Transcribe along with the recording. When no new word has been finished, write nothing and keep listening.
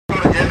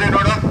ಎಲ್ರಿ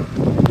ನೋಡು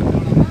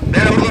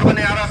ಬೇರೆ ಹುಡುಗರು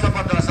ಬನ್ನಿ ಯಾರೋ ಸ್ವಲ್ಪ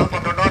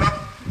ದೊಡ್ಡವರು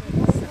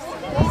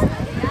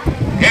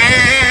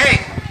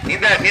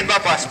ನಿಂದೆ ನೀನ್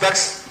ಬಾಪ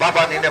ಸ್ಪೆಕ್ಸ್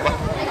ಬಾಬಾ ನಿಂದೆ ಬಾ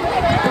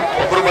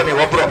ಒಬ್ರು ಬನ್ನಿ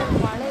ಒಬ್ರು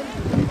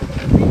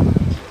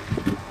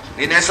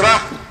ನಿನ್ನ ಹೆಸರು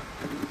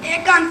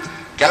ಏಕಾಂತ್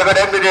ಕೆಳಗಡೆ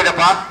ಏನ್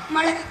ಬಿದ್ದಿದೆಯಪ್ಪ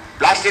ಮಳೆ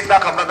ಪ್ಲಾಸ್ಟಿಕ್ ನ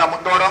ಕಬ್ಬಣದ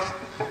ಮುಂದೋಡು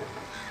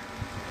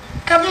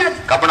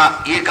ಕಬ್ಬಣ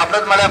ಈ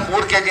ಕಬ್ಬಣದ ಮೇಲೆ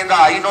 3 kg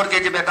 500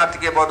 kg ಬೇಕಾದ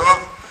ತೆಗಿಬಹುದು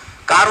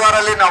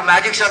ಕಾರವಾರಲ್ಲಿ ನಾವು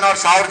ಮ್ಯಾಜಿಕ್ ಶೋ ಅವ್ರು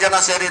 1000 ಜನ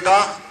ಸೇರಿದ್ದು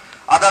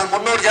ಅದ್ರಲ್ಲಿ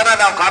 300 ಜನ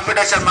ನಾವು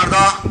ಕಾಂಪಿಟೇಷನ್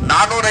ಮಾಡ್ದು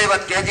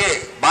 450 kg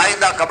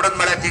ಬಾಯಿಂದ ಕಬ್ಬಣದ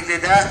ಮಳೆ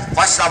ತೆಗೆದಿದೆ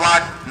ಫಸ್ಟ್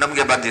ಅವಾರ್ಡ್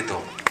ನಮ್ಗೆ ಬಂದಿತ್ತು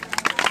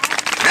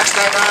ನೆಕ್ಸ್ಟ್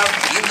ಐಟಮ್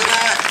ಇಂದ್ರ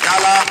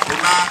ಜಾಲ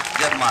ಪುನಃ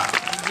ಜನ್ಮ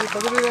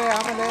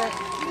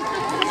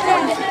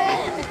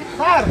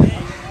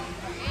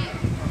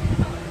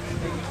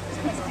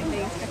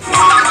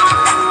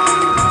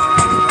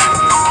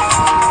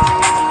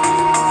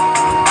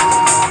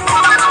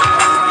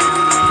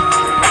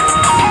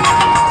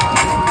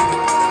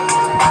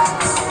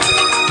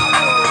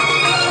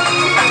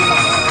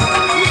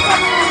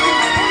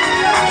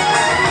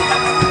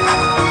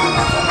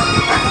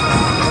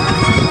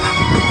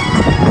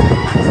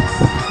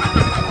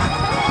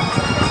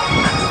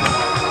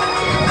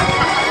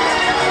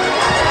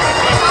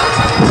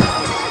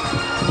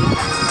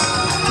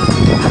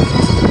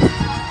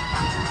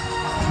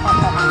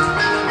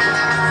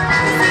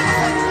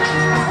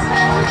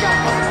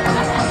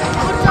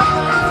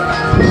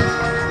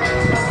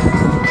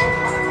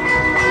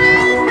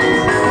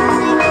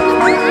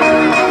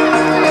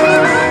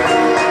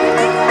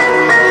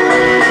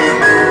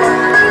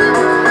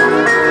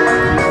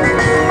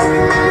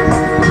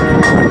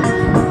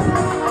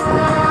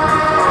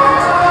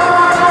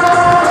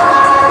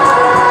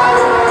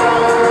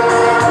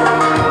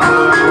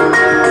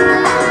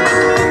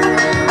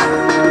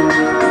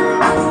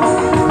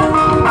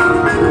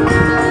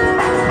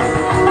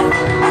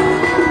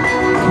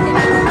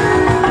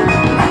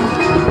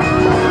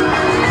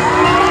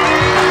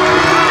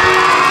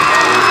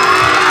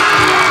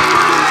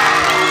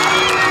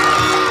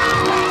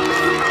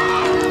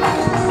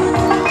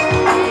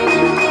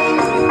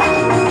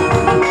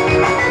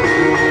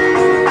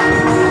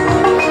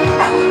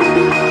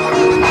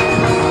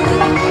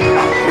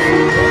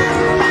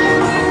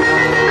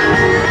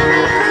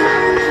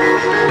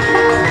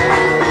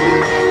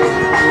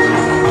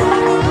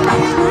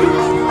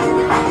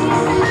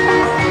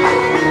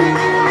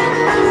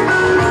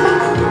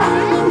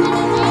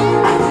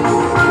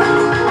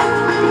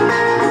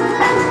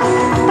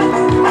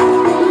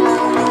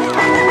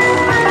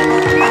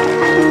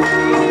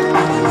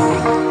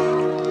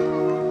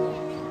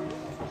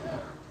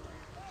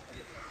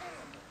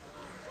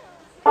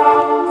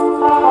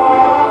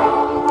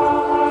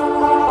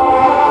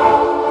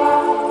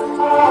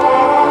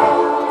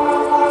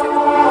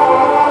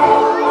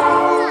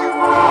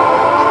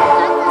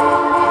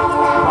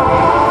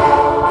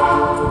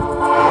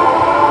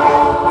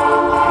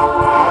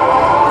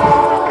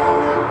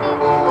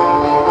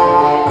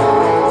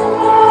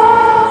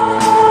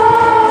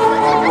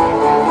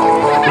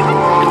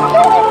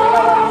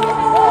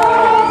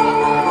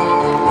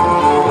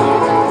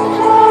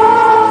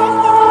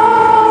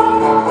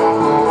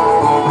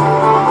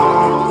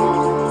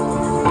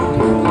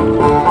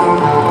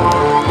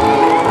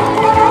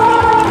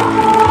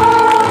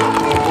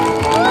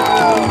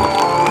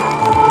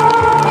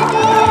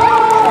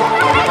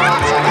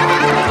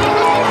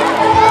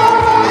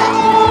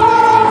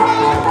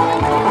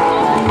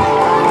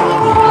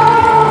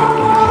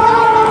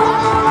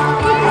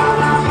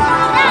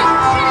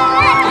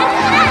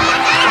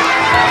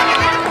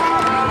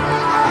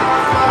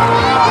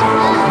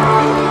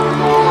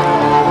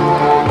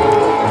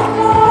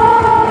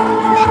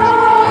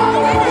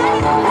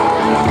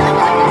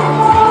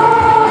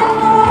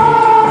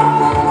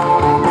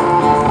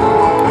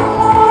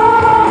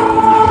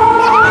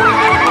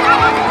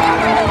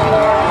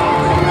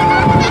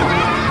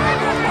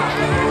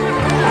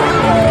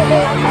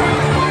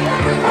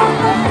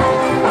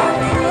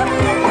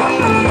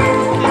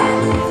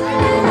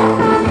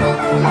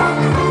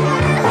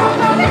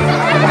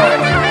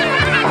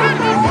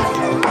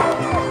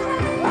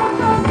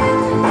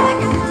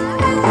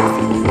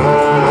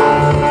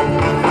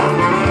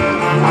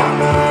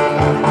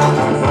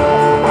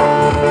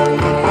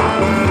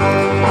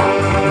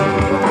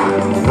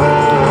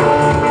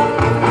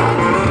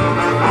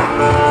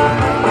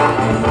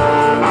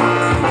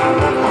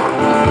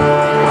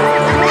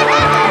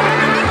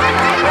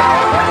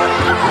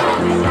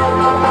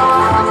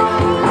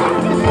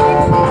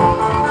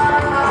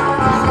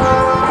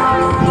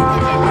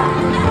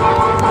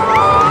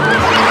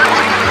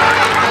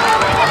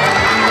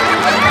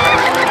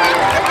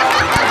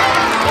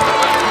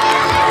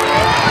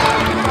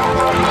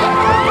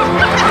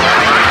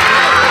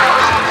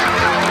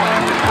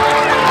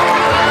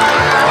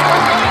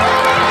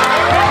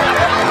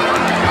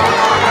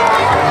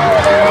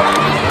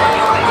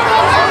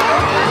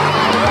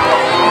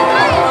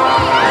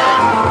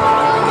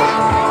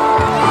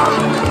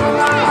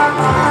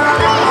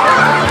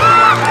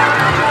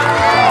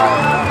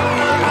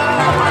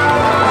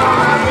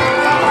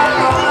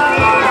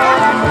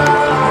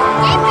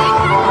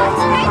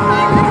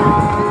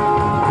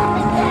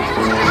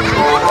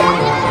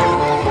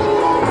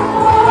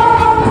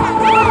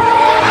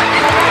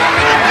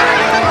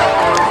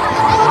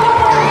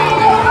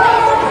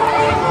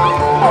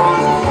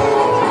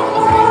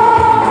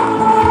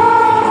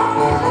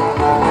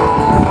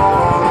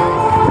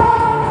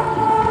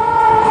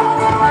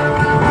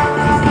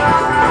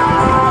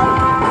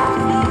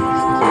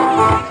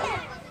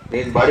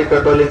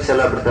ಟೋಟೋಲಿಕ್ಸ್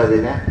ಎಲ್ಲ ಬಿಡ್ತಾ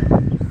ಇದ್ದೀನಿ.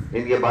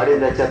 ನಿನ್ಗೆ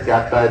ಬಾಡಿಯಿಂದ ಎಚ್ಚರಿಕೆ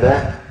ಆಗ್ತಾ ಇದೆ,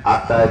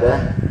 ಆಗ್ತಾ ಇದೆ,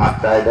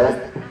 ಆಗ್ತಾ ಇದೆ.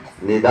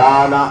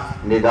 ನಿಧಾನ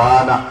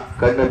ನಿಧಾನ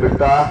ಕಣ್ಣು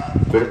ಬಿಡ್ತಾ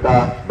ಬಿಡ್ತಾ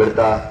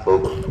ಬಿಡ್ತಾ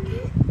ಹೋಗು.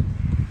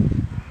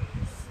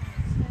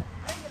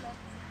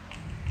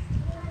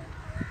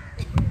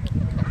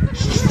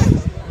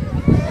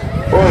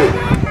 ಓಯ್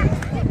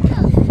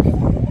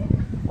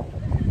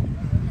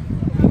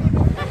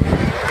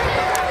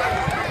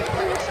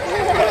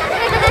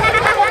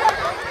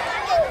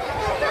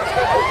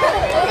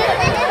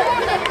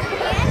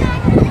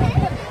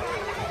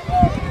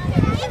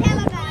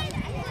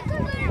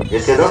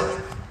ಎಷ್ಟಿದು?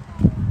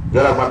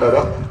 ಜೋರಾಗಿ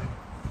ಮಾತಾಡು.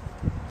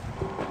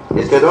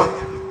 ಎಷ್ಟಿದು?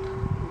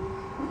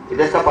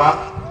 ಇದೆಷ್ಟಪ್ಪ?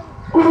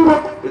 1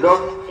 ಇದು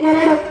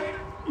 2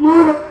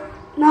 3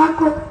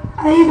 4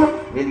 5.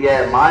 ನಿನ್ಗೆ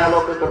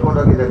ಮಾಯಾಲೋಕಕ್ಕೆ ಕರ್ಕೊಂಡು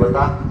ಹೋಗಿದೆ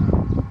ಗೊತ್ತಾ?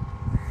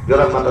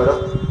 ಜೋರಾಗಿ ಮಾತಾಡು.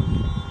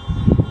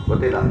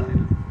 ಗೊತ್ತಿಲ್ಲ.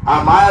 ಆ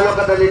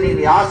ಮಾಯಾಲೋಕದಲ್ಲಿ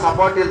ನೀನ್ ಯಾವ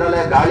ಸಪೋರ್ಟ್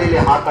ಇಲ್ದಲೆ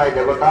ಗಾಳಿಲಿ ಹಾರ್ತಾ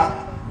ಇದ್ದೆ ಗೊತ್ತಾ?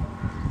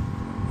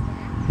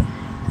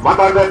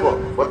 ಮಾತಾಡ್ಬೇಕು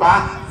ಗೊತ್ತಾ?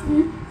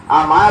 ಆ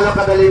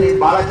ಮಾಯಾಲೋಕದಲ್ಲಿ ನೀನ್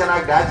ಬಹಳ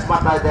ಚೆನ್ನಾಗಿ ಡ್ಯಾನ್ಸ್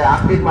ಮಾಡ್ತಾ ಇದ್ದೆ,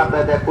 ಆಕ್ಟಿಂಗ್ ಮಾಡ್ತಾ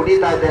ಇದ್ದೆ,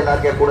 ಕುಣಿತಾ ಇದ್ದೆ,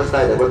 ಎಲ್ಲರಿಗೆ ಕುಣಿಸ್ತಾ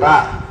ಇದ್ದೆ ಗೊತ್ತಾ?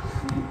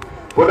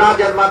 ಪುನಃ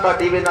ಜನ್ಮ ಅಂತ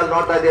ಟಿವಿನಲ್ಲಿ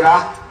ನೋಡ್ತಾ ಇದ್ದೀರಾ.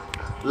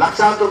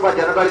 ಲಕ್ಷಾಂತರ ರೂಪಾಯಿ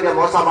ಜನಗಳಿಗೆ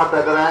ಮೋಸ ಮಾಡ್ತಾ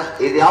ಇದ್ದಾರೆ.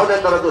 ಇದು ಯಾವುದೇ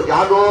ತರದ್ದು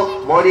ಜಾದು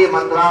ಮೋಡಿ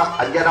ಮಂತ್ರ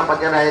ಅಂಜನ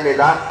ಪಂಜನ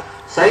ಏನಿಲ್ಲ.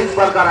 ಸೈನ್ಸ್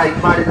ಪ್ರಕಾರ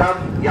ಇದು ಮಾಡಿದ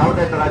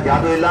ಯಾವುದೇ ತರ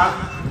ಜಾದು ಇಲ್ಲ.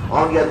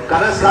 ಅವನಿಗೆ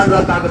ಕನಸು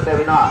ಕಾಣುವಂತಾಗುತ್ತೆ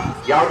ವಿನ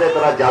ಯಾವುದೇ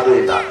ತರ ಜಾದು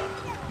ಇಲ್ಲ.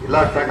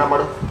 ಇಲ್ಲ ಪ್ರಯತ್ನ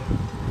ಮಾಡು.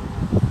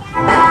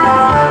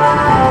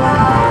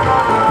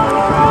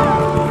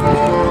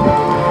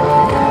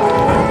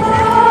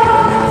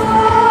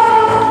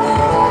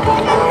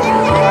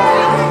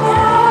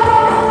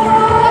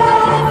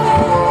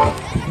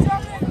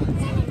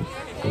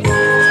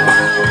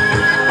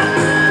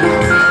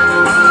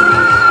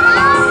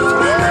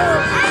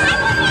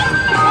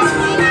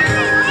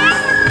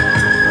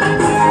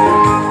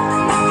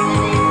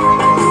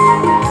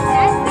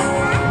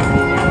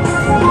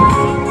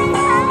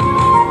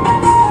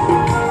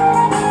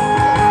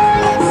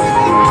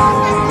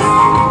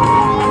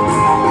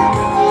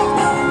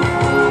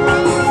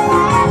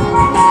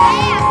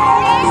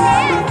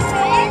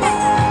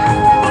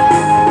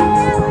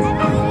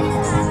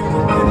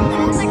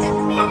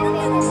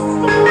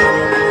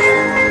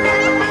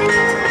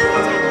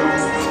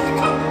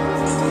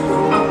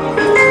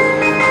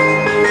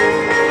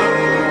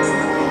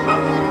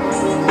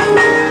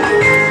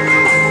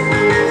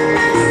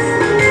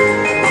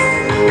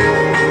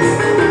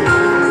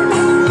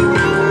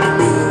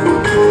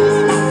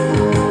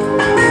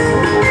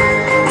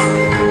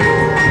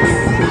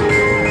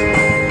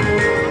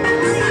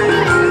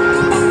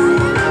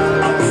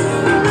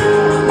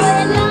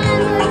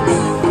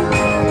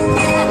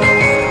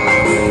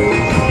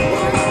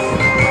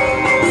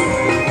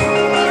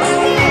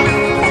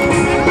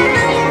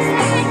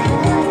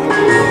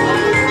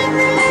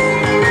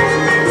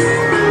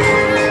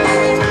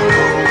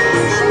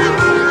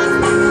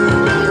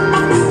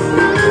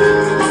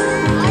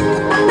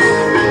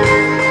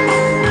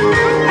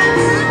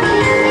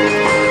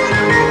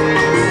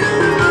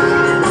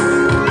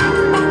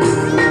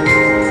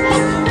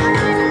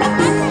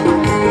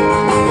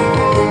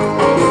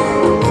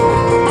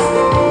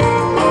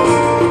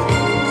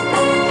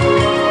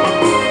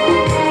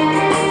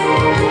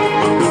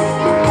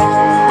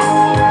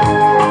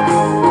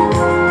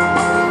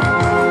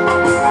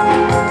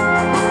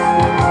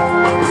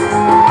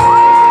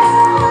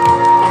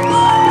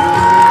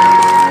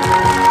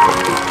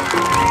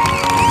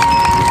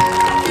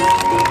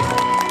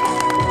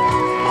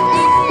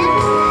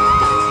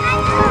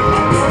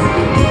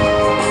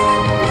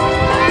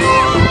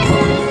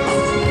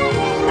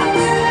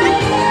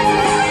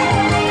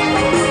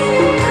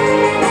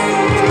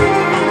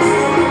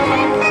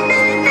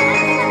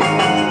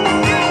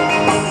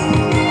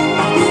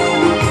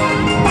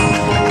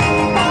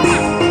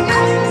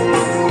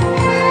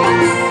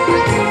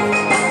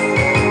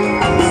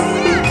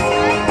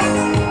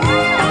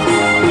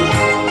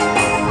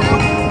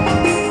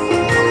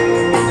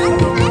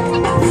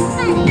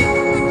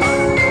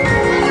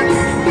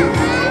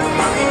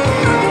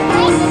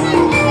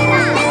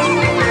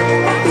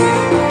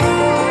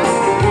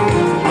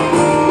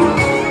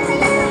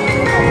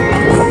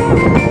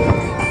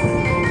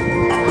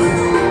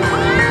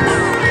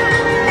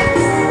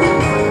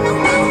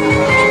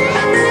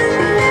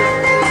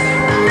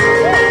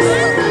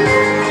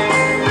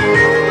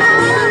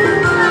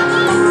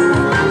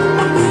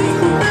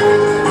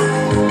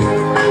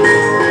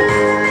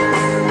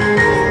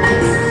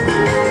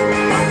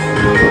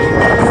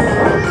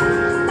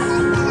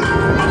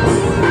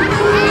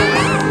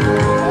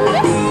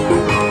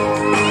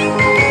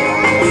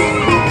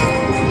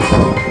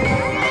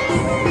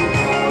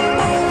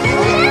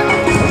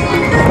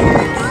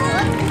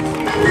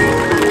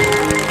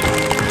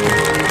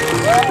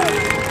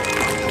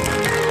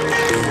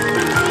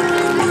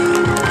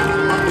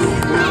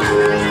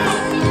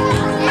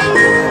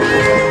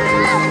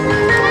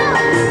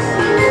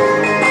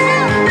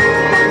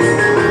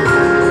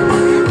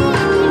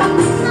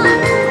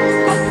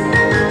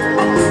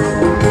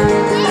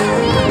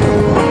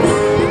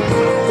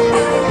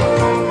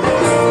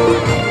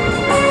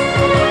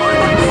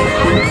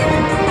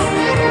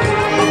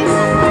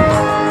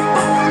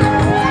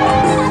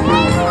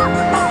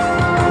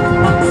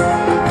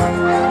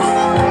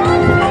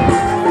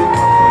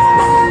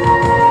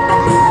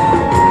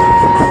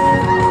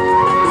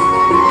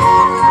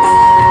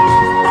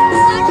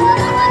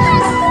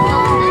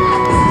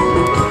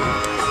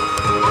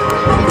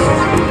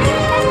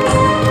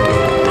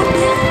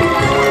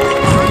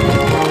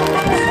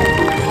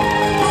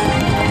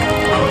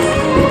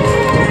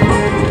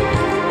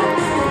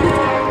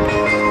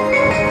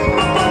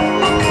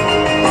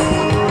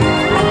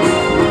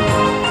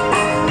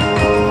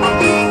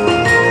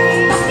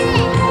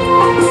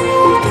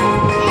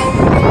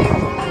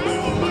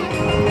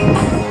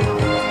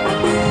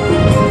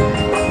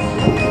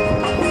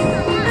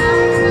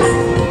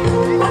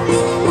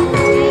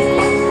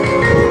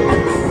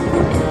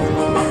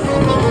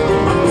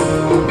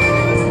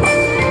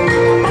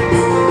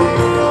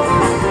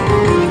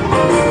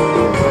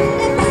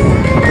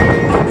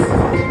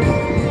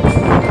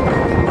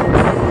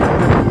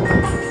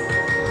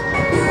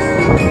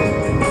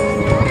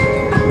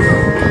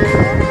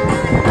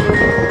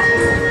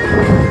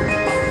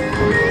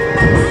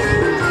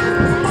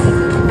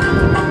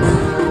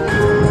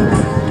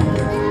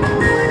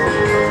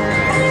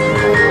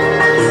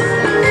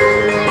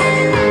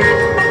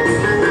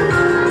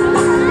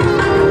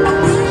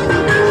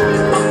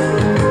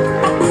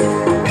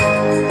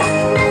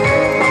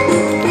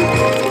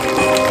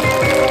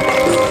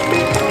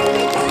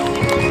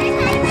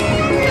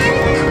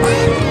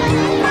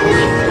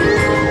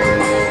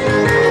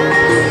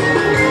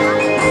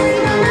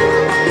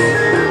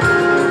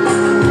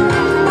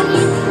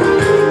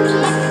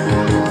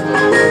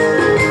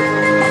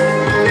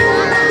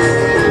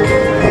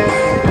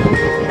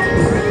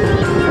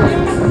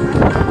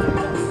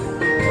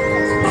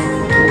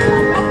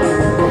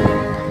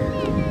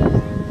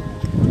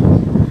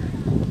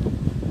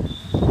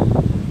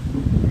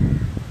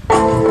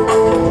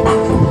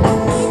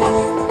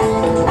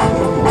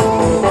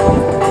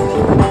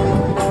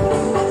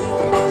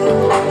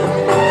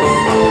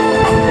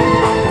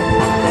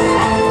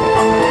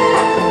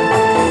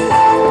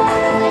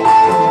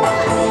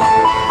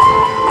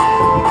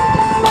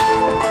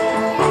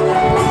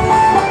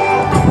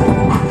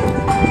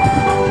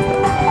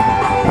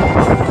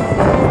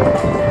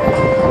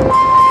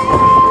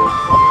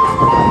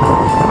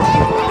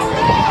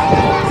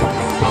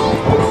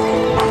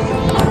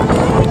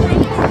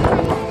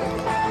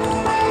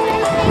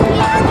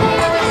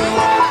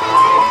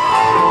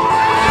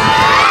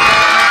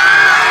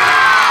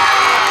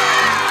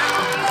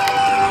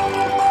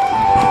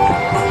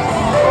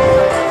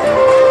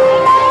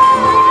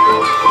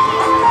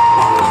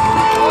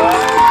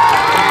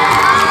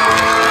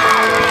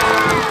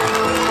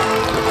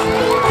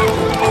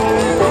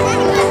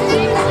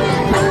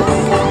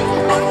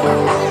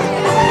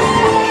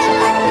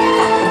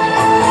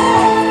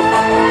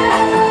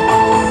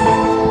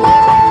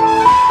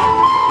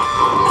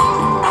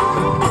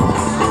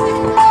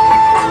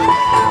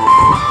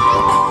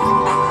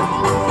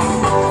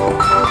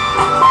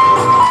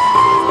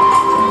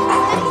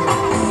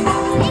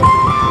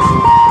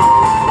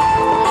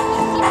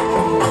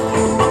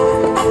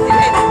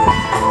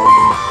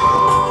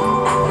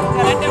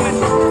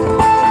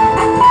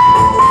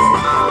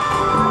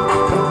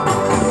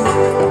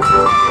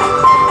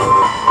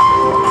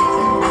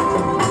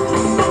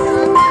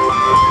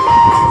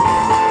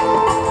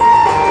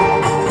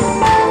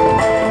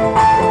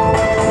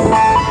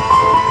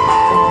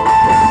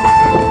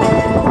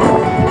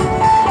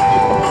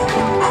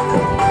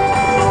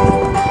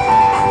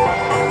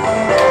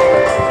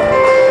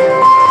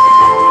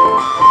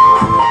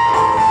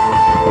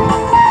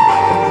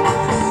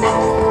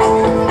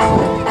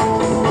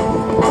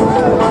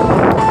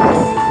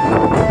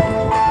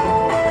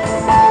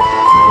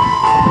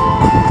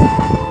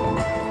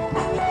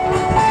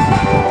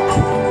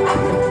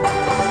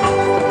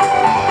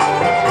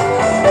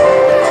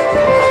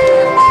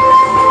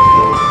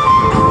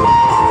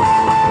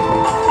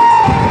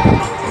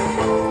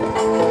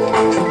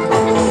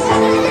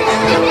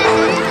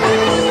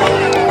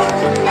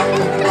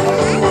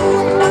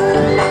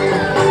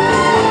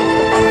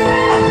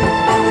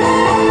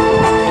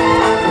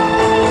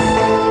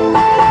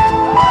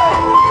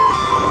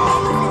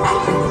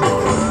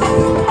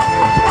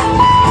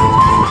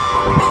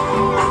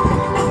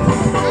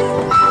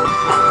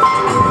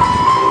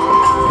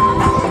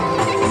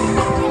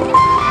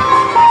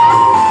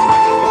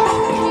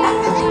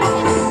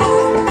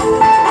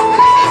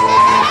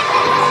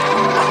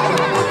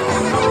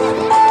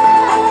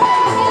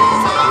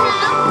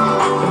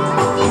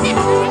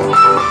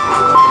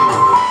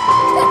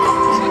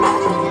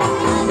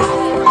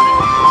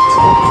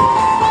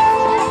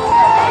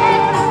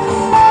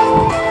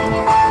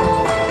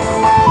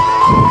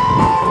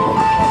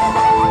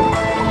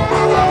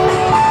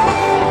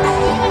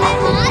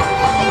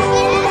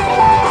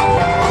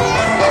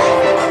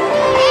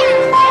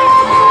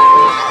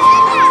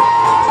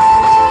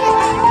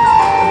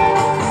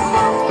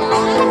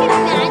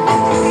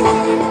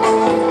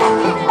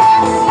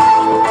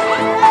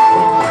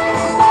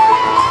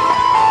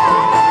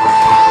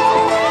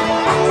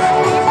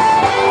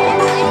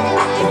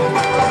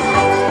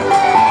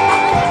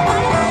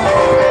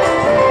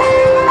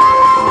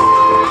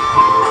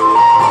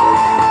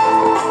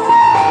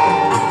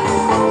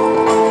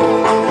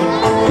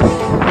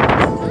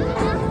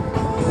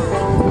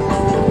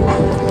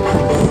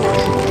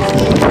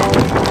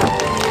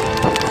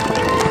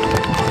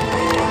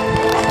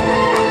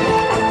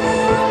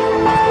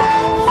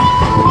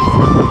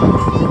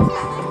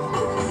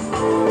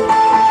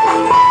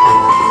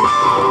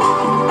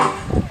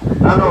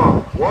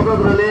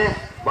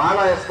 ಮೂರರಲ್ಲಿ ಬಹಳ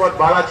ಎಕ್ಸ್ಪರ್ಟ್,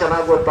 ಬಹಳ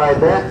ಚೆನ್ನಾಗಿ ಓದ್ತಾ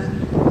ಇದ್ದೆ.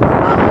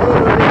 ನಾನು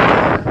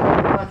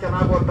ಬಹಳ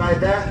ಚೆನ್ನಾಗಿ ಓದ್ತಾ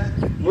ಇದ್ದೆ.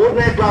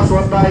 3ನೇ ಕ್ಲಾಸ್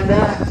ಓದ್ತಾ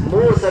ಇದ್ದೆ,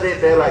 3 ಸರಿ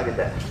ಫೇಲ್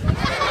ಆಗಿದ್ದೆ.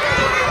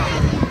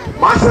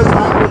 ಮಾಸ್ಟರ್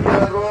ಸಾಹೇಬರು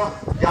ಕೇಳಿದ್ರು,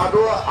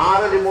 ಯಾವುದು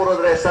 6ರಲ್ಲಿ 3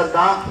 ಹೋದ್ರೆ ಎಷ್ಟಂತ.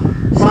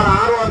 ಸರ್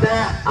 6 ಅಂದೆ.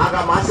 ಆಗ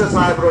ಮಾಸ್ಟರ್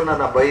ಸಾಹೇಬರು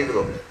ನನ್ನ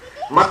ಬೈದ್ರು.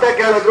 ಮತ್ತೆ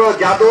ಕೇಳಿದ್ರು,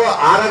 ಯಾವುದು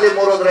 6ರಲ್ಲಿ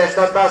 3 ಹೋದ್ರೆ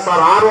ಎಷ್ಟಂತ.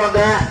 ಸರ್ 6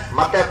 ಅಂದೆ.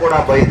 ಮತ್ತೆ ಕೂಡ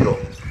ಬೈದ್ರು.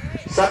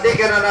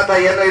 ಸದ್ಯಕ್ಕೆ ನನ್ನ ಹತ್ರ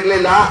ಏನು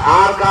ಇರ್ಲಿಲ್ಲ,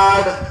 ಆರ್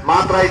ಕಾರ್ಡ್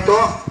ಮಾತ್ರ ಇತ್ತು.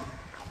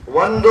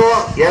 1, 2,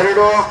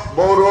 3,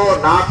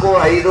 4,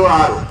 5,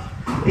 6.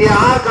 ಈ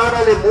 6 ಕಾರ್ಡ್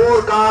ಅಲ್ಲಿ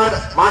 3 ಕಾರ್ಡ್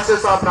ಮಾಸ್ಟರ್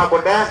ಸಾಹೇಬ್ನ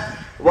ಕೊಟ್ಟೆ.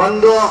 1,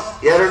 2,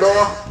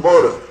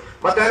 3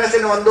 ಮತ್ತೆ 1,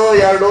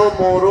 2,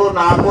 3,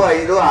 4,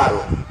 5, 6.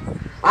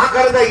 ಆ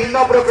ಕಡೆಯಿಂದ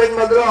ಇನ್ನೊಬ್ರು ಫ್ರೆಂಡ್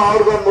ಬಂದ್ರು,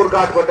 ಅವ್ರಿಗೊಂದು 3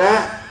 ಕಾರ್ಡ್ ಕೊಟ್ಟೆ.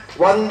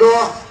 1, 2,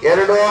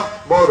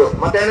 3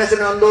 ಮತ್ತೆ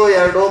 1,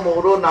 2,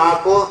 3,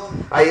 4,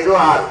 5,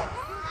 6.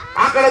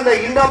 ಆ ಕಡೆಯಿಂದ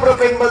ಇನ್ನೊಬ್ರು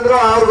ಫ್ರೆಂಡ್ ಬಂದ್ರು,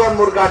 ಅವ್ರಿಗೊಂದು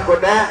 3 ಕಾರ್ಡ್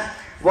ಕೊಟ್ಟೆ.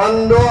 1,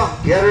 2,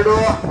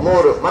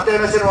 3 ಮತ್ತೆ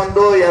 1,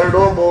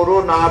 2,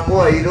 3, 4,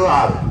 5,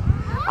 6.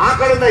 ಆ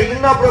ಕಡೆಯಿಂದ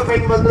ಇನ್ನೊಬ್ರು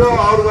ಫ್ರೆಂಡ್ ಬಂದ್ರು,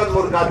 ಅವ್ರಿಗೊಂದು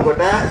 3 ಕಾರ್ಡ್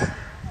ಕೊಟ್ಟೆ.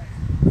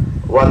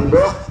 1,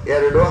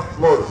 2,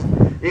 3.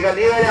 ಈಗ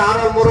ನೀವೇ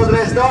 6ರಲ್ಲಿ 3 ಹೋದ್ರೆ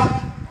ಎಷ್ಟು?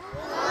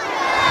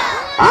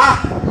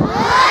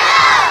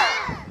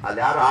 ಅಲ್ಲಿ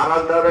ಯಾರು 6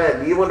 ಅಂತವ್ರೆ,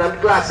 ನೀವು ನನ್ನ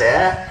ಕ್ಲಾಸೇ.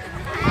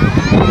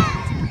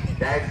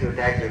 ಥ್ಯಾಂಕ್ ಯು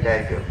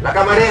ಲೆಕ್ಕ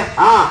ಮಾಡಿ.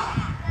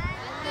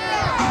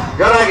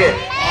 ಜೋರಾಗಿ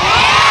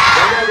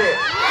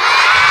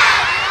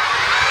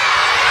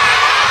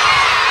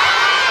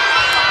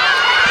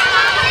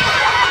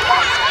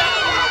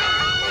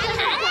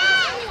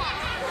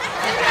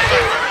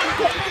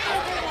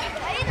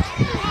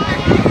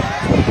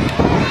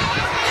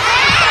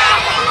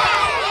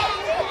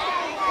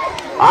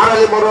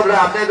ಆರಲ್ಲಿ 3 ಹೋದ್ರೆ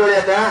 15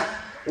 ಉಳಿಯುತ್ತೆ.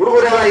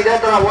 ಹುಡುಗರೆಲ್ಲ ಇದೇ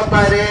ತರ ಓದ್ತಾ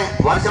ಇರಿ,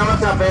 ವರ್ಷ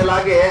ಫೇಲ್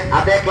ಆಗಿ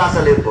ಅದೇ ಕ್ಲಾಸ್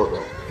ಅಲ್ಲಿ ಇರ್ಬೋದು.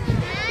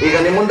 ಈಗ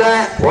ನಿಮ್ ಮುಂದೆ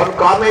ಒಂದು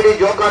ಕಾಮಿಡಿ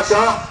ಜೋಕರ್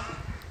ಶೋ.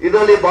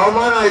 ಇದರಲ್ಲಿ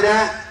ಬಹುಮಾನ ಇದೆ,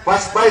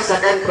 ಫಸ್ಟ್ ಪ್ರೈಸ್,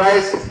 ಸೆಕೆಂಡ್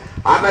ಪ್ರೈಸ್.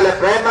 ಆಮೇಲೆ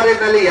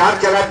ಪ್ರೈಮರಿನಲ್ಲಿ ಯಾರು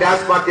ಚೆನ್ನಾಗಿ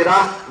ಡ್ಯಾನ್ಸ್ ಮಾಡ್ತೀರಾ,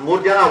 3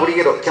 ಜನ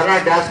ಹುಡುಗಿರು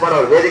ಚೆನ್ನಾಗಿ ಡ್ಯಾನ್ಸ್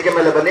ಮಾಡೋರು ವೇದಿಕೆ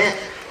ಮೇಲೆ ಬನ್ನಿ.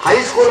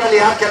 ಹೈಸ್ಕೂಲ್ ಅಲ್ಲಿ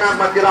ಯಾರು ಚೆನ್ನಾಗಿ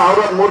ಮಾಡ್ತೀರಾ, ಅವ್ರ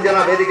 3 ಜನ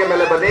ವೇದಿಕೆ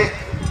ಮೇಲೆ ಬನ್ನಿ.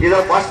 ಇದು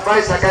ಫಸ್ಟ್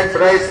ಪ್ರೈಸ್, ಸೆಕೆಂಡ್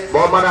ಪ್ರೈಸ್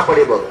ಬಹುಮಾನ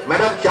ಪಡಿಬಹುದು.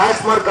 ಮೇಡಮ್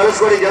ಚಾಯ್ಸ್ ಮಾಡಿ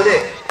ಕಳಿಸ್ಕೊಡಿ ಜಲ್ದಿ.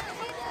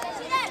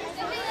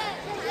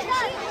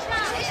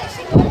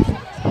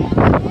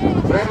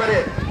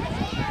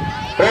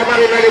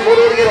 ಪ್ರೈಮರಿನಲ್ಲಿ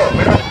 3 ಹುಡುಗಿರು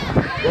ಮೇಡಮ್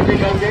ಜಲ್ದಿ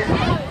ಕಳಿಸಿ.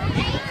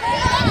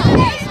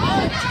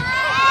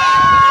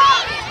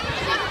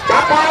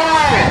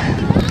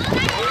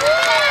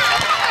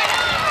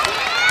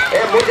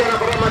 ಏ 3 ಜನ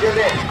ಬರಮ್ಮ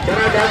ಜಲ್ದಿ,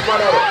 ಚೆನ್ನಾಗಿ ಡ್ಯಾನ್ಸ್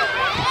ಮಾಡೋರು.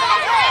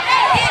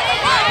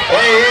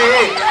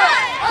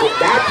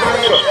 ಡ್ಯಾನ್ಸ್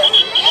ಮಾಡೋರು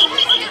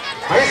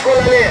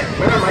ಹೈಸ್ಕೂಲಲ್ಲಿ.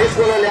 ಮೇಡಮ್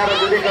ಹೈಸ್ಕೂಲಲ್ಲಿ ಯಾರು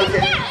ಜಲ್ದಿ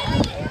ಕಳಿಸಿ.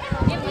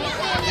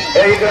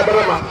 ಈ ಕಡೆ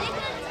ಬರಮ್ಮ.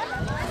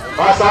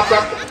 ಸಾಕ್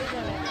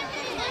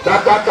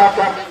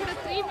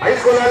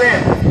ಹೈಸ್ಕೂಲಲ್ಲಿ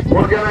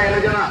 3 ಜನ 2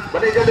 ಜನ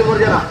ಬನ್ನಿ ಜಲ್ದಿ. 3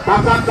 ಜನ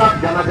ಸಾಕ್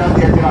ಜನ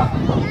ಜಾಸ್ತಿ ಹೇಳ್ತೀರಾ.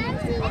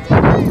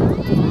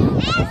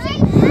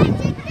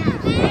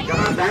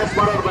 ಚೆನ್ನಾಗಿ ಡ್ಯಾನ್ಸ್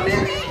ಮಾಡೋರು ಬನ್ನಿ.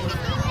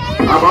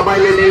 ಬಾಬಾ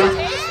ಇಲ್ಲಿ ನೀವು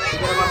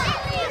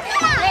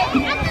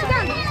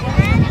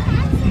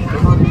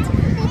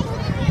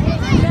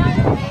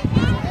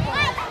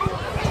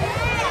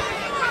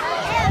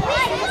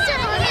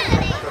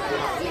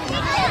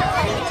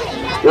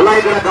ಎಲ್ಲ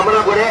ಈ ಕಡೆ ಗಮನ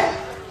ಕೊಡಿ.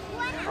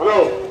 ಹಲೋ,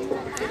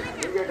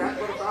 ನಿಮ್ಗೆ ಡ್ಯಾನ್ಸ್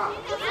ಬರುತ್ತಾ?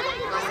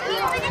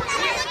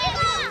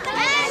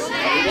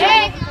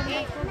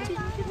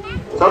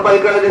 ಸ್ವಲ್ಪ ಈ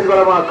ಕಡೆ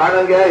ನಿಂತ್ಕೊಳ್ಳಮ್ಮ,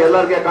 ಕಾಣಂಗೆ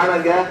ಎಲ್ಲರಿಗೆ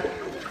ಕಾಣಂಗೆ.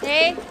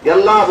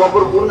 ಎಲ್ಲ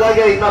ಒಬ್ರು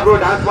ಮುಂದಾಗೆ ಇನ್ನೊಬ್ರು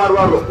ಡ್ಯಾನ್ಸ್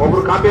ಮಾಡಬಾರ್ದು,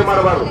 ಒಬ್ರು ಕಾಪಿ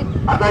ಮಾಡಬಾರ್ದು.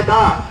 ಅರ್ಥ ಆಯ್ತಾ?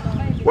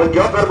 ಒಂದ್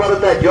ಜೋಕರ್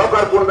ಬರುತ್ತೆ,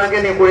 ಜೋಕರ್ ಕುಡ್ದಂಗೆ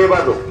ನೀವು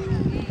ಕುಡಿಬಾರ್ದು.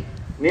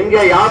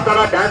 ನಿಮ್ಗೆ ಯಾವ ತರ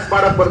ಡ್ಯಾನ್ಸ್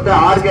ಮಾಡಕ್ ಬರುತ್ತೆ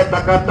ಆರ್ಗೆ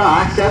ತಕ್ಕಂತ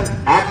ಆಕ್ಷನ್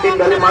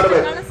ಆಕ್ಟಿಂಗ್ ಅಲ್ಲಿ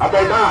ಮಾಡ್ಬೇಕು. ಅರ್ಥ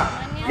ಆಯ್ತಾ?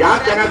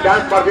 ಯಾರು ಚೆನ್ನಾಗಿ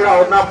ಡ್ಯಾನ್ಸ್ ಮಾಡ್ತೀರಾ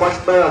ಅವ್ರನ್ನ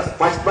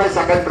ಫಸ್ಟ್ ಪ್ರೈಸ್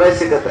ಸೆಕೆಂಡ್ ಪ್ರೈಸ್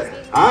ಸಿಗುತ್ತೆ.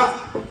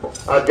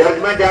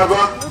 ಜಡ್ಜ್ಮೆಂಟ್ ಯಾವ್ದು?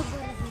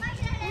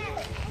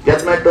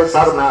 ಜಡ್ಜ್ಮೆಂಟ್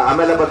ಸರ್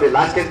ಆಮೇಲೆ ಬರ್ಲಿ,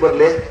 ಲಾಸ್ಟಿಗೆ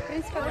ಬರ್ಲಿ.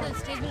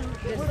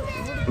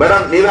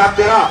 ಮೇಡಮ್ ನೀವೇ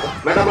ಹಾಕ್ತೀರಾ?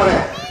 ಮೇಡಮ್ ಅವರೇ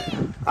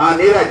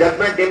ನೀವೇ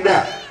ಜಡ್ಜ್ಮೆಂಟ್ ನಿಮ್ದೆ.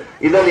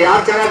 ಇದ್ರಲ್ಲಿ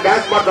ಯಾರು ಚೆನ್ನಾಗಿ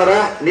ಡ್ಯಾನ್ಸ್ ಮಾಡ್ತಾರೆ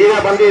ನೀವೇ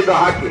ಬಂದು ಇದು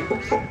ಹಾಕಿ.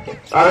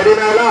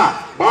 ರೆಡಿನಾ ಇಲ್ಲ?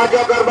 ಬಾ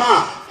ಜೋಕರ್ ಬಾ.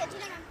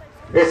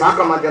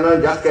 ಸಾಕಮ್ಮ, ಜನ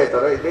ಜಾಸ್ತಿ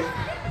ಆಯ್ತಾರ ಇಲ್ಲಿ.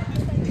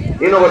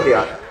 ನೀನು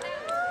ಬರ್ತೀಯಾ?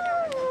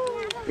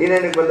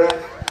 ನೀನೇನಿಗೆ ಬಂದೆ?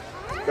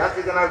 ಜಾಸ್ತಿ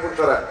ಜನ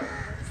ಆಗ್ಬಿಡ್ತಾರೆ.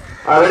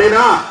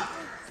 ರೆಡಿನಾ?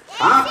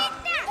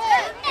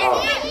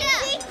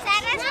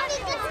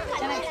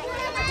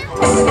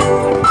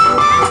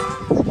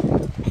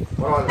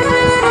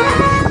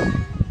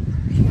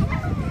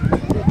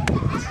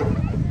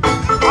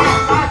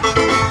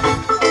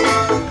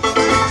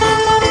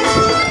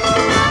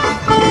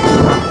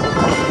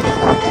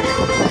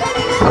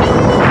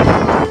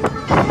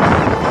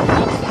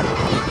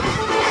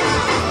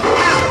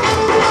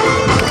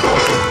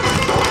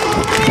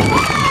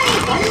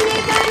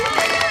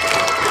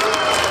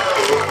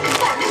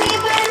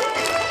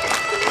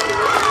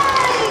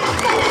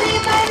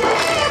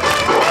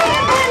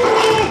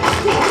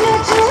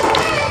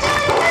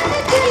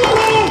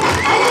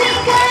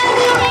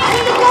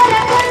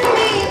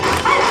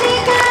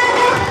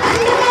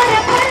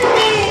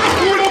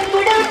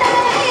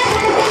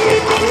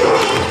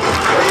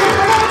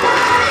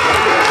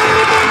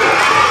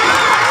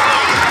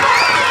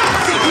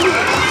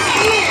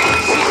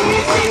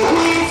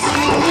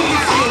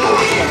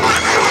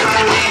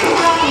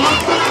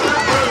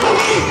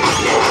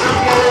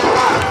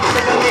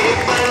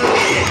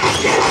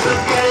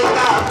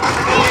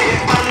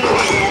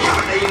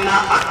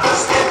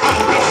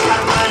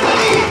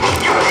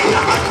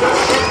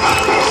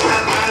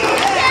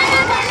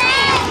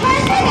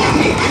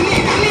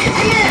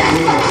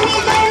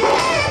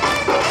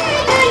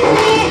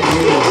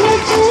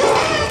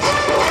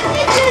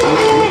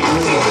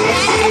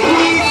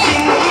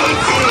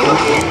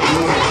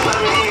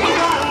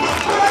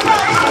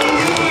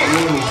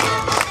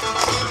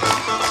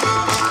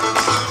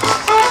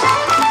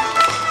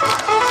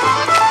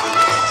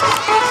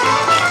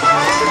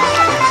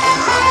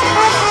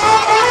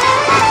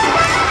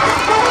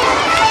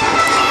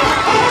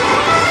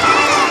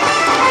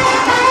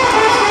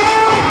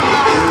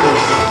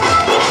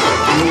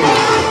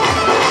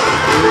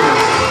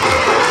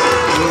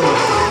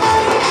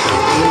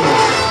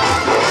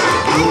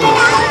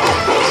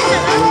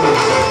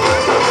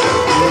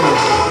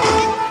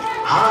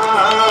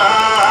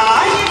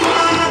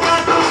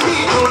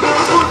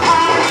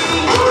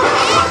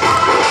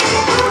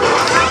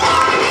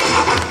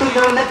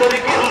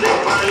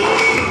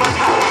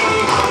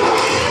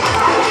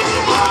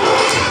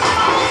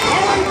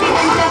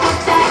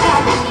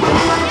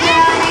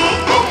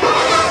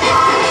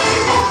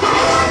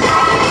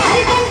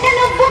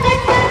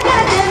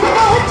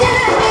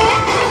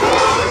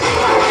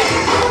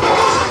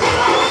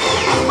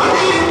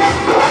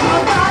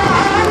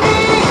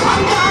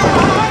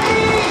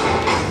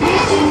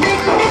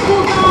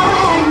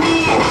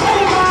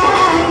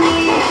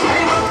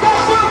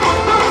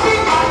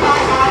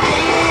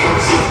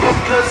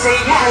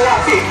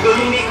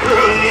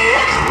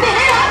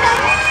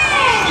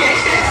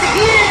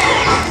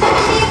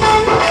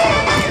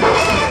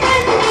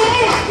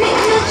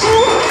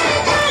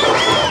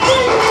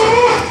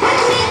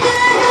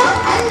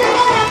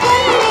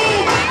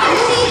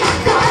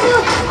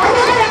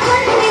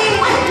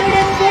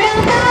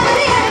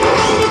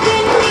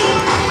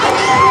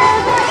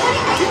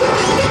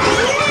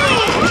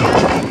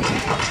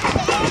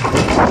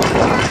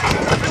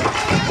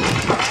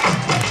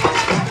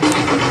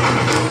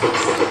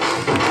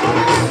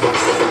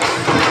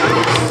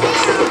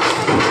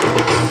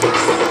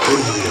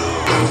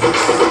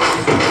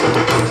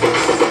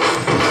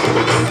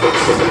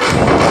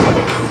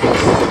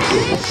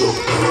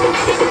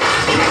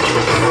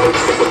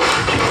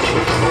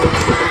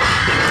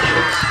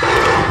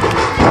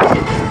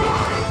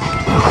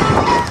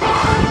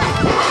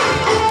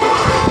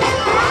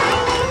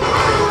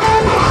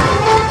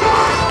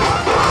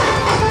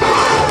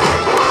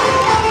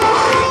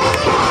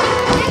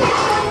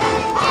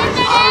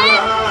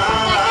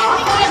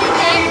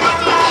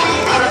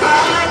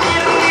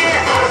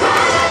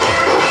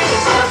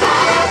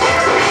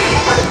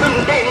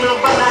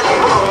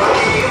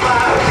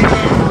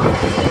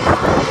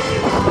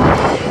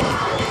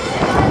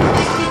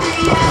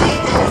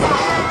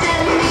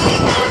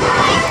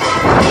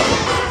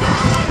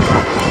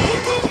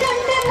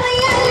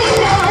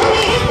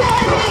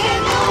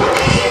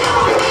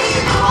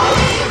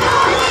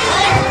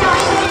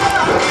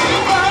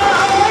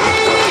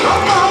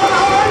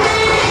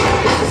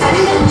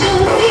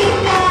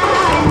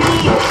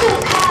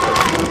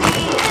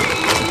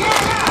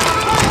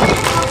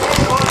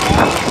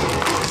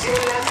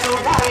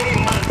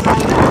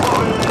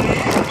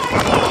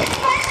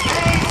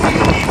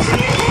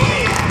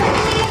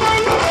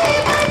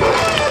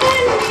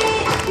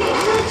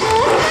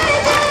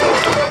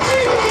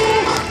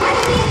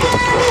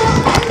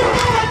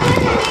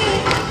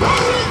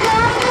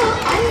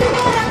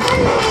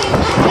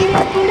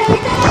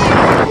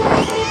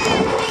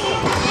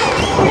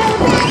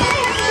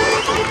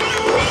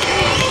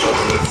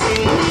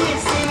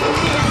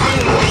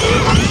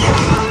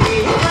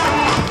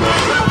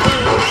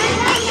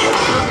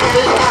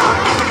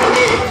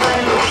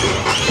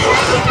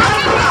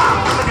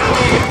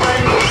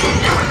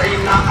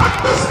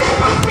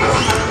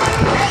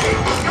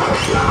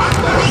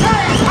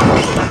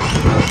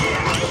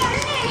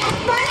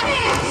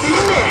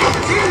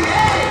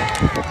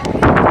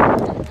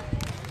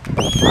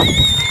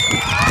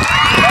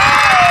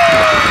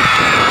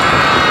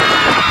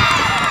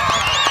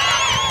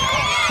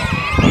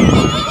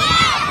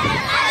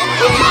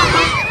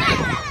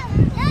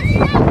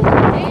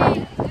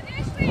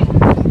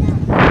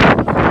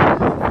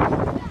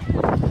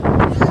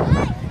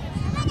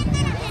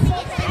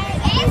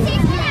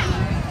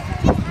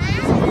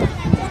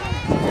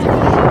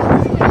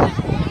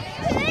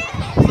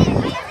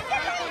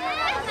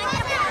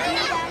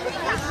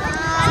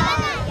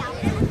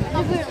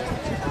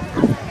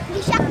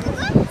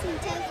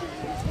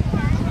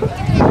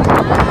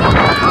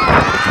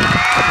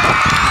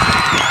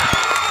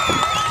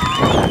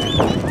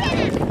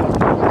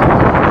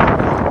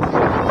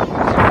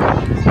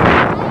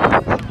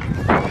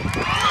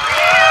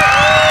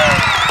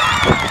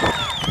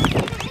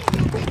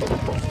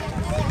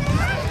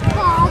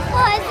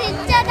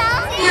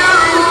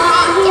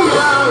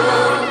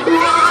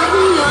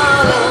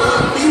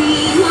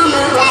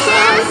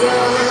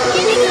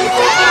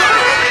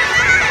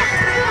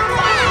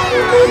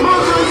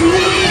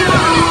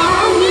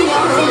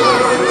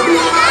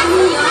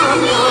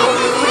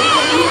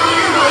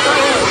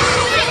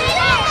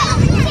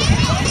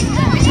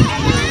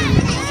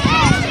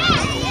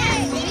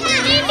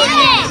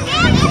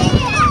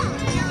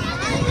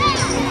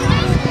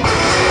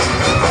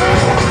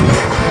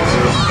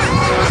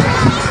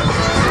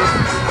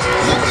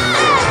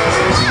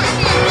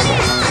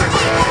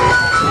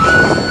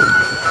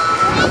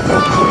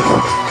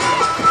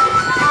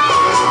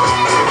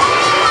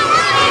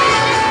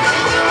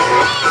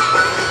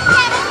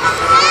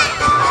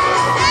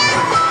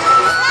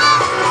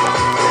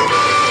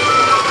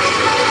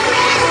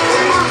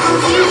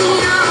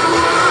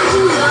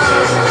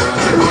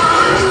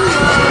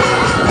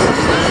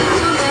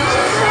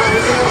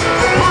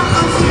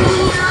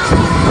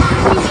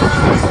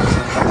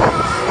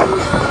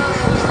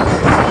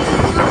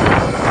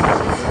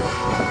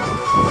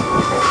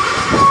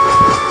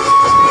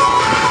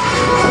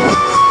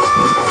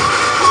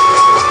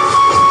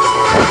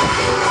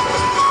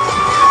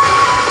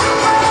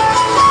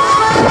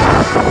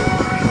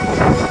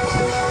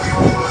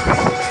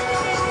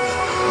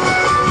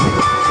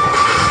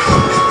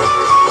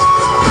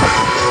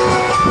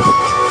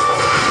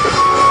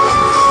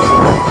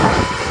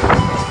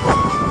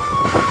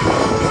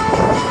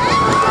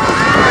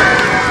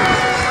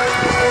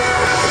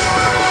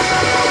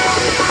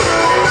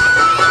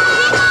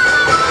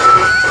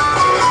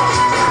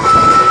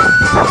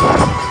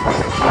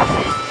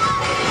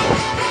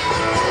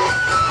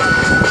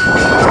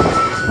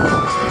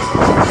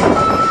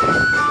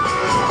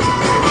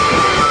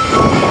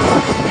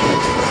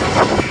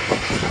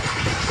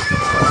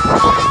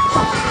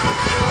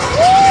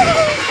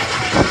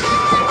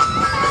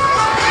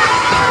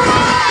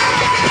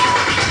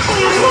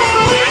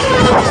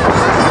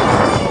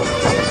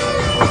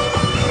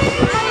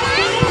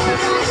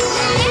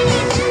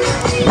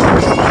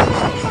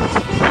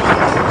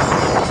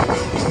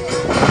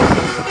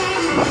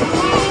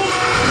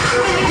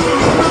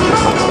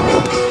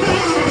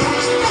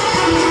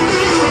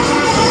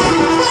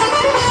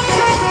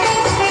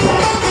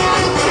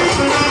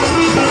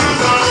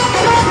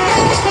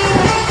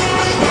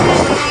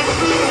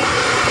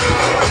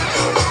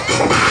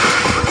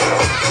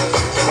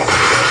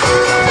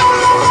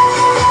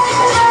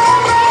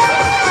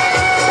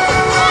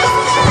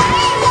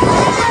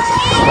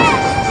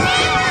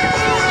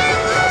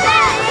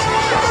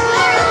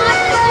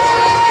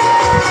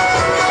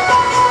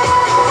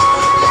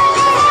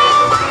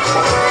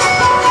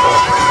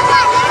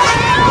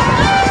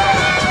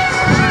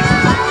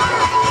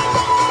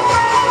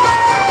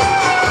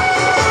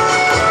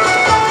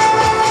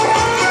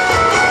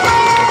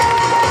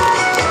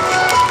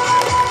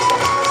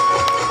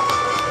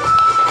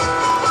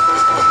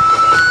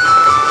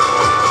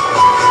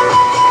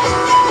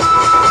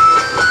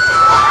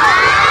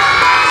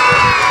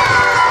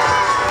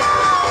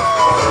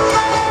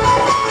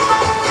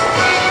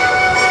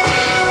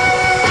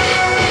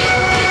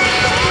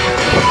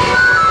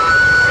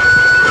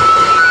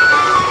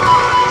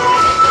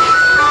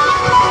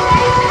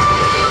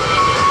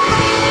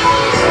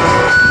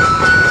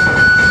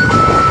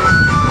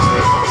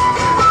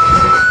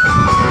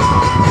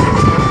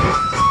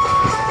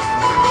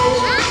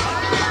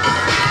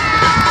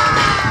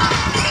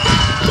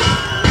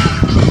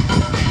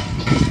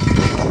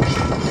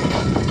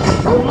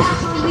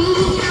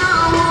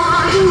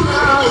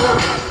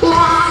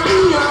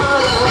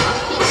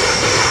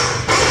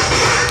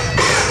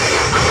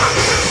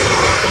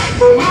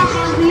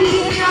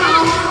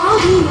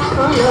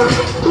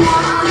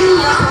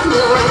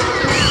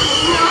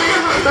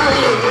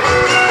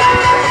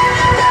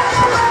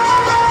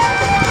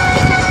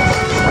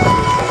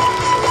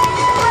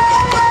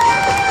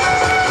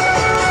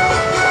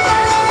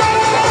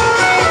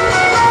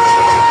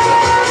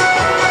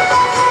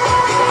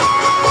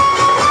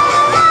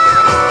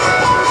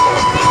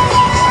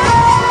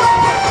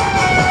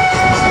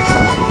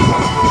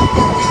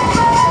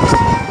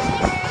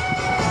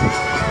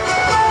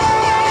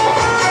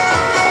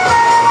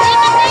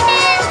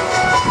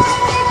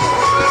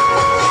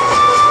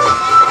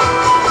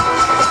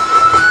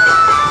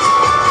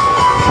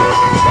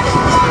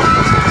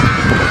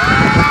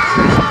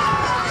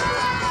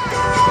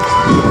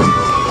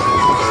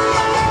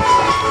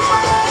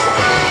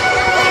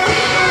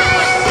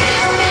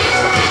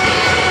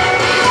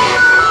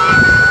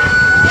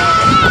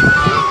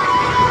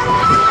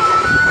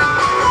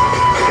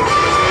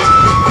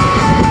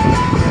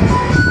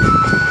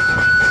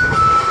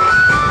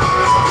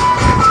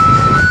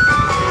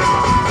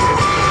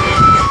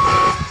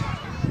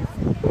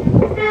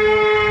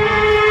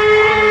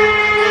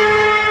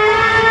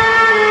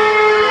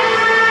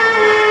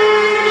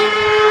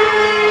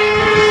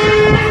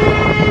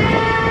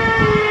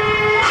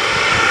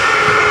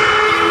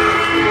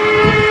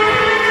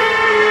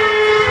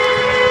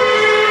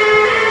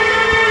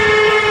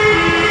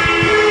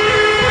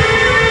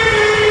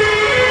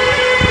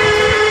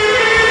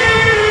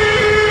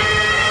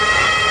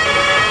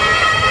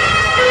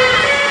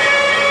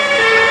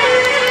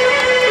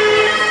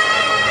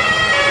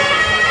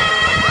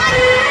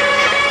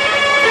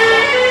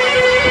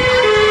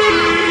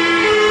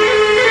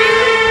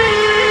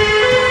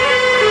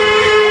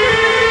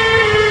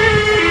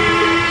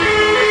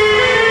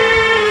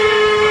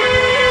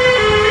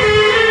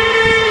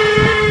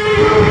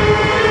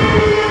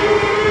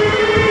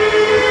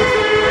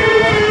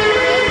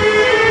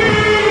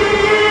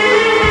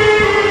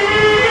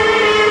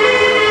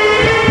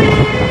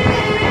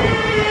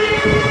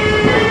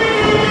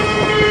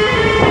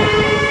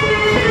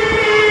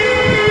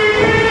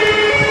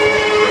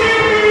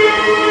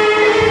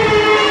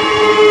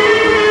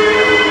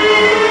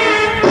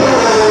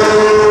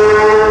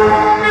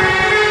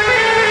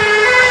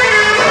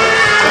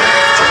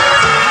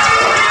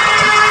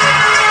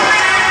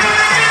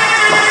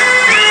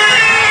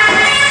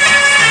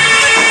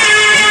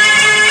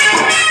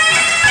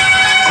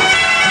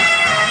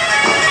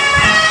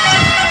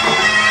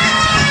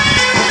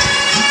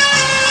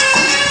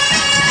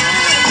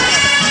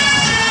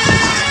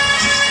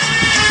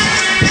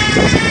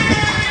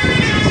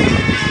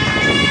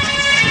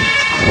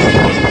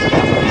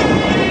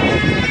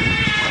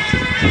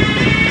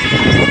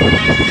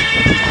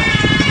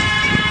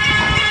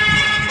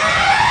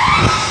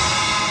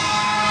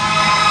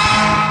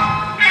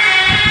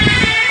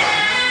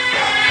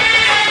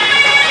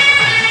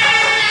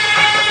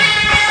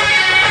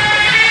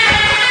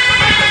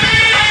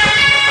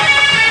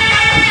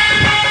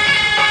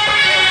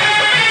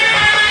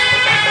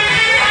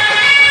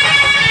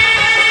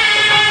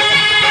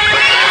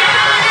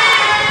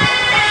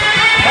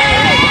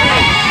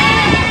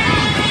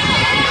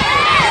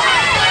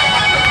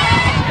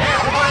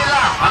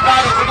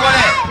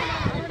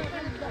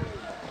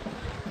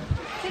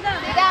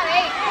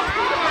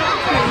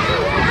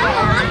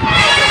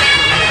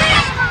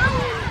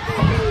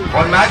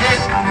 ಒಂದು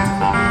ಮ್ಯಾಜಿಕ್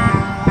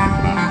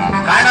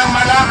ಕಾಣಂಗ್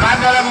ಮಾಡ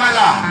ಕಾಣ್ದಳಂಗ್ ಮಾಡ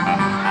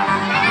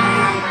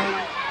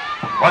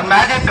ಒಂದು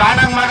ಮ್ಯಾಜಿಕ್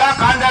ಕಾಣಂಗ್ ಮಾಡ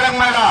ಕಾಣ್ದಳಂಗ್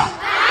ಮಾಡ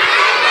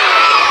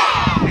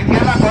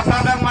ನಿಮ್ಗೆಲ್ಲ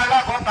ಗೊತ್ತಾದಂಗ್ ಮಾಡ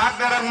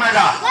ಗೊತ್ತಾಗ್ದಾರಂಗ್ ಮಾಡ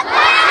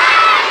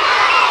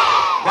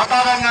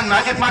ಗೊತ್ತಾದಂಗ ನಾನು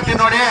ಮ್ಯಾಜಿಕ್ ಮಾಡ್ತೀನಿ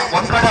ನೋಡಿ.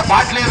 ಒಂದ್ ಕಡೆ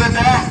ಬಾಟ್ಲಿ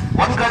ಇರುತ್ತೆ,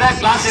 ಒಂದ್ ಕಡೆ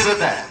ಗ್ಲಾಸ್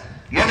ಇರುತ್ತೆ.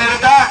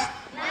 ಏನಿರುತ್ತೆ?